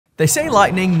They say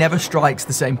lightning never strikes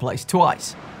the same place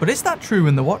twice, but is that true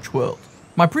in the watch world?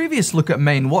 My previous look at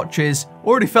Maen watches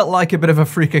already felt like a bit of a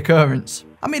freak occurrence.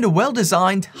 I mean, a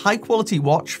well-designed, high-quality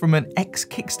watch from an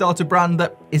ex-Kickstarter brand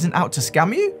that isn't out to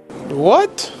scam you?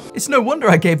 What? It's no wonder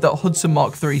I gave that Hudson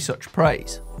Mark III such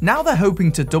praise. Now they're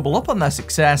hoping to double up on their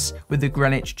success with the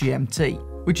Greenwich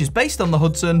GMT, which is based on the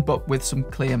Hudson but with some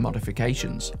clear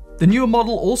modifications. The newer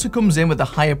model also comes in with a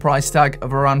higher price tag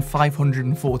of around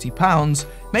 £540,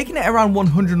 making it around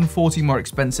 $140 more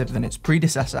expensive than its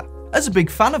predecessor. As a big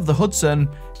fan of the Hudson,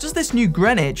 does this new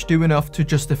Greenwich do enough to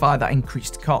justify that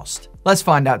increased cost? Let's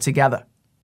find out together.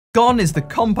 Gone is the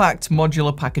compact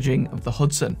modular packaging of the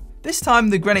Hudson. This time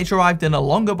the Greenwich arrived in a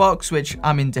longer box, which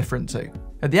I'm indifferent to.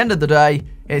 At the end of the day,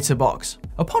 it's a box.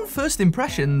 Upon first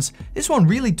impressions, this one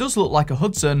really does look like a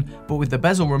Hudson, but with the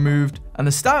bezel removed and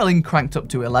the styling cranked up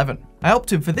to 11. I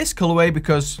opted for this colorway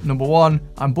because, number one,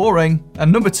 I'm boring,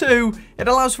 and number two, it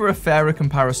allows for a fairer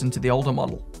comparison to the older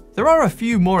model. There are a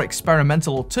few more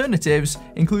experimental alternatives,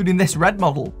 including this red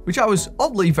model, which I was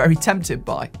oddly very tempted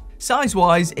by.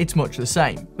 Size-wise, it's much the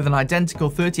same, with an identical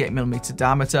 38mm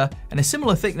diameter and a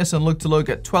similar thickness on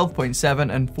lug-to-lug at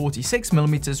 12.7 and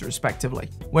 46mm respectively.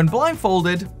 When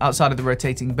blindfolded, outside of the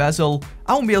rotating bezel,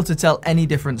 I won't be able to tell any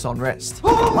difference on wrist.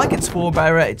 Like its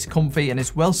forebearer, it's comfy and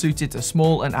is well suited to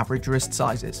small and average wrist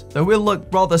sizes, though will look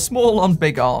rather small on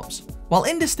big arms. While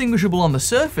indistinguishable on the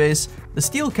surface, the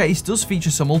steel case does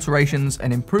feature some alterations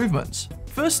and improvements.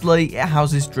 Firstly, it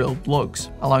houses drilled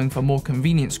lugs, allowing for more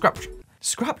convenient scrap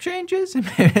changes?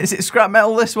 Is it scrap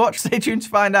metal this watch? Stay tuned to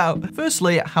find out.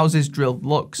 Firstly, it houses drilled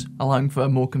lugs, allowing for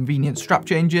more convenient strap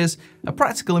changes, a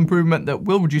practical improvement that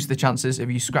will reduce the chances of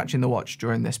you scratching the watch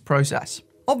during this process.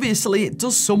 Obviously, it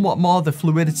does somewhat mar the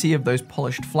fluidity of those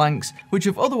polished flanks, which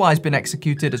have otherwise been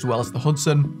executed as well as the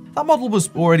Hudson. That model was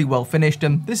already well finished,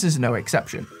 and this is no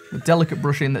exception, with delicate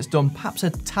brushing that's done perhaps a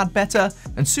tad better,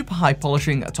 and super high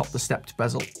polishing atop the stepped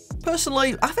bezel.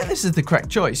 Personally, I think this is the correct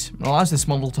choice. It allows this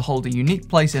model to hold a unique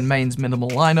place in Maen's minimal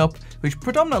lineup, which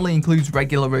predominantly includes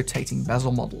regular rotating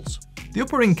bezel models. The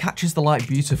upper ring catches the light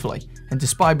beautifully, and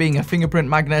despite being a fingerprint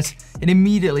magnet, it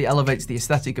immediately elevates the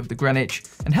aesthetic of the Greenwich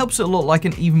and helps it look like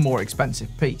an even more expensive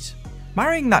piece.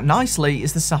 Marrying that nicely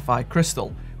is the sapphire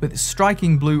crystal, with its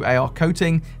striking blue AR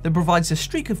coating that provides a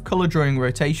streak of colour during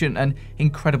rotation and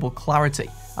incredible clarity,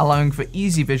 allowing for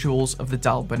easy visuals of the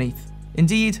dial beneath.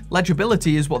 Indeed,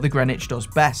 legibility is what the Greenwich does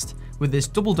best, with this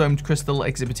double-domed crystal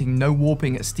exhibiting no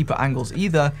warping at steeper angles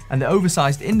either, and the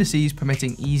oversized indices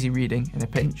permitting easy reading in a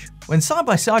pinch. When side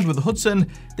by side with the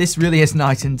Hudson, this really is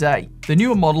night and day. The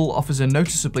newer model offers a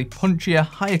noticeably punchier,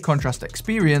 higher contrast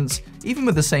experience, even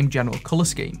with the same general colour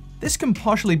scheme. This can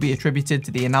partially be attributed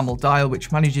to the enamel dial,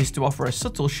 which manages to offer a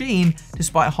subtle sheen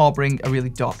despite harbouring a really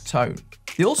dark tone.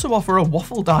 They also offer a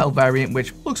waffle dial variant,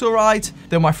 which looks alright,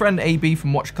 though my friend AB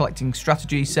from Watch Collecting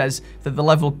Strategy says that the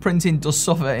level of printing does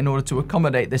suffer in order to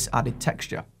accommodate this added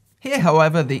texture. Here,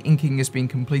 however, the inking has been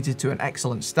completed to an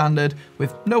excellent standard,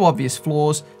 with no obvious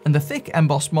flaws, and the thick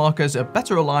embossed markers are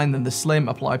better aligned than the slim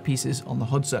applied pieces on the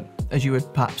Hudson, as you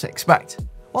would perhaps expect.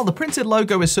 While the printed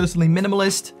logo is certainly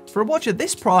minimalist, for a watch at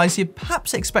this price, you'd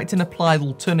perhaps expect an applied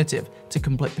alternative to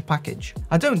complete the package.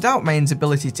 I don't doubt Maen's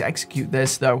ability to execute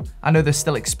this, though I know they're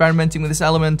still experimenting with this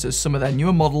element, as some of their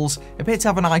newer models appear to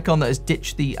have an icon that has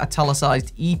ditched the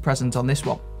italicized E present on this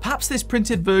one. Perhaps this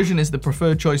printed version is the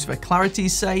preferred choice for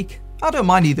clarity's sake. I don't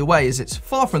mind either way, as it's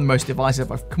far from the most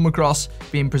divisive I've come across,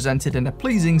 being presented in a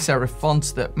pleasing serif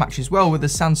font that matches well with the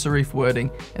sans serif wording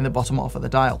in the bottom half of the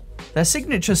dial. Their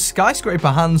signature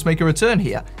skyscraper hands make a return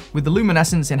here, with the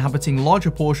luminescence inhabiting larger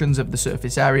portions of the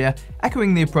surface area,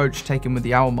 echoing the approach taken with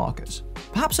the hour markers.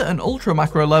 Perhaps at an ultra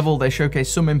macro level they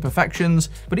showcase some imperfections,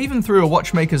 but even through a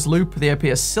watchmaker's loop they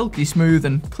appear silky smooth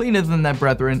and cleaner than their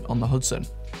brethren on the Hudson.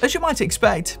 As you might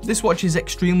expect, this watch is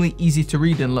extremely easy to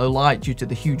read in low light due to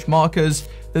the huge markers,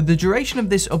 though the duration of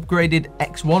this upgraded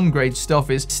X1 grade stuff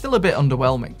is still a bit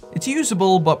underwhelming. It's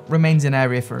usable, but remains an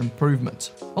area for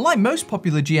improvement. Unlike most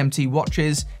popular GMT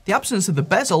watches, the absence of the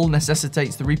bezel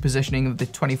necessitates the repositioning of the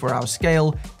 24-hour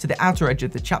scale to the outer edge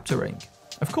of the chapter ring.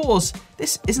 Of course,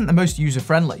 this isn't the most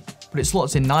user-friendly, but it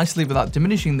slots in nicely without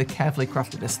diminishing the carefully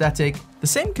crafted aesthetic. The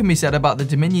same can be said about the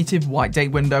diminutive white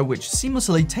date window, which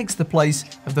seamlessly takes the place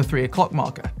of the 3 o'clock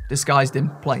marker, disguised in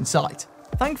plain sight.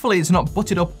 Thankfully, it's not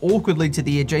butted up awkwardly to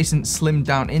the adjacent slimmed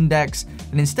down index,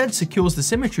 and instead secures the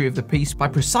symmetry of the piece by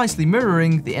precisely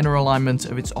mirroring the inner alignment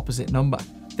of its opposite number.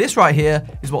 This right here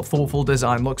is what thoughtful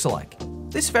design looks like.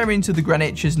 This variant of the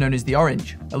Greenwich is known as the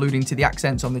Orange, alluding to the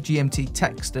accents on the GMT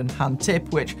text and hand tip,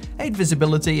 which aid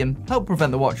visibility and help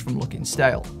prevent the watch from looking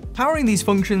stale. Powering these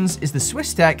functions is the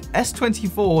Swisstech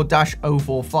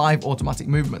S24-045 automatic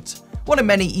movement, one of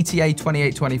many ETA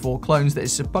 2824 clones that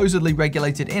is supposedly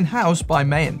regulated in-house by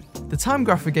Maen. The time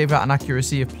grapher gave out an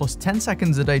accuracy of plus 10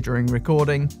 seconds a day during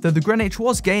recording, though the Greenwich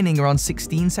was gaining around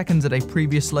 16 seconds a day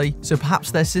previously, so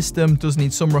perhaps their system does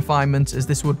need some refinement, as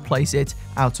this would place it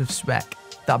out of spec,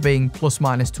 that being plus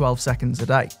minus 12 seconds a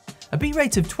day. A beat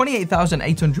rate of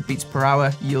 28,800 beats per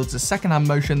hour yields a second-hand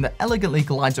motion that elegantly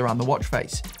glides around the watch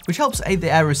face, which helps aid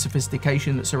the air of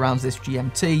sophistication that surrounds this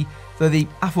GMT, though the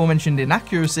aforementioned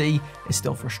inaccuracy is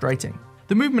still frustrating.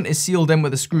 The movement is sealed in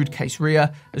with a screwed case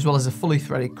rear, as well as a fully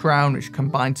threaded crown which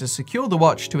combine to secure the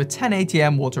watch to a 10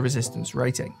 ATM water resistance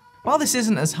rating. While this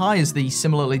isn't as high as the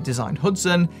similarly designed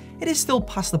Hudson, it is still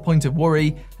past the point of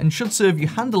worry and should serve you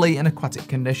handily in aquatic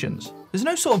conditions. There's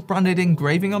no sort of branded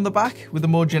engraving on the back, with a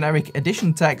more generic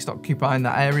edition text occupying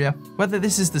that area. Whether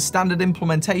this is the standard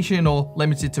implementation or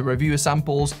limited to reviewer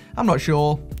samples, I'm not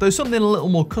sure, though something a little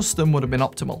more custom would have been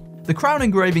optimal. The crown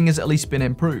engraving has at least been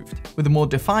improved, with a more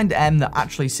defined M that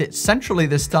actually sits centrally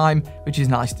this time, which is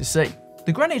nice to see.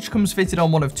 The Greenwich comes fitted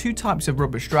on one of two types of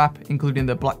rubber strap, including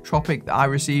the Black Tropic that I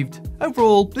received.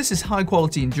 Overall, this is high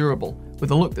quality and durable,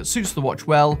 with a look that suits the watch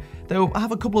well, though I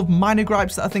have a couple of minor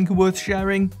gripes that I think are worth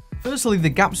sharing. Firstly, the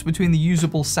gaps between the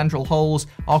usable central holes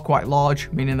are quite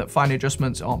large, meaning that fine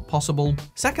adjustments aren't possible.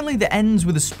 Secondly, the ends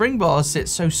with the spring bars sit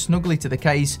so snugly to the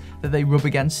case that they rub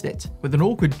against it, with an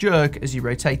awkward jerk as you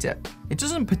rotate it. It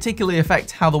doesn't particularly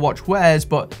affect how the watch wears,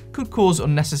 but could cause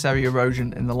unnecessary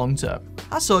erosion in the long term.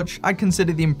 As such, I'd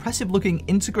consider the impressive looking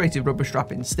integrated rubber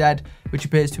strap instead, which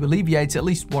appears to alleviate at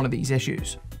least one of these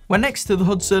issues. When next to the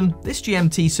Hudson, this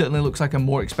GMT certainly looks like a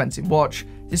more expensive watch,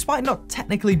 despite not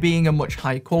technically being a much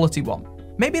higher quality one.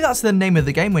 Maybe that's the name of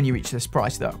the game when you reach this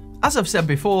price though. As I've said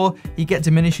before, you get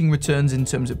diminishing returns in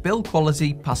terms of build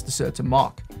quality past a certain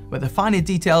mark, where the finer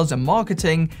details and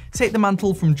marketing take the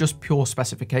mantle from just pure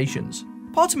specifications.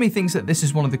 Part of me thinks that this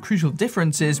is one of the crucial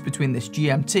differences between this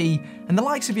GMT and the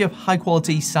likes of your high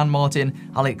quality San Martin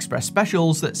AliExpress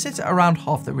specials that sit at around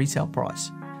half the retail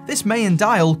price. This Maen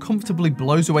dial comfortably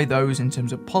blows away those in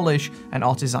terms of polish and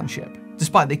artisanship,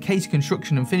 despite the case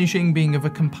construction and finishing being of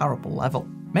a comparable level.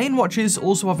 Maen watches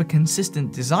also have a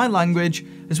consistent design language,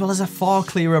 as well as a far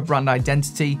clearer brand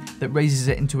identity that raises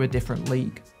it into a different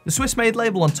league. The Swiss-made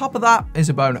label on top of that is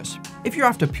a bonus. If you're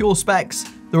after pure specs,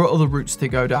 there are other routes to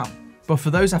go down. But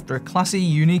for those after a classy,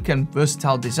 unique and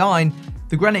versatile design,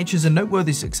 the Greenwich is a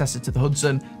noteworthy successor to the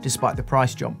Hudson despite the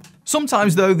price jump.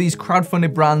 Sometimes though, these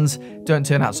crowdfunded brands don't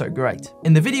turn out so great.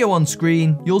 In the video on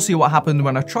screen, you'll see what happened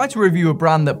when I tried to review a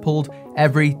brand that pulled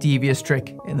every devious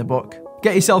trick in the book.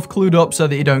 Get yourself clued up so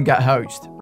that you don't get hosed.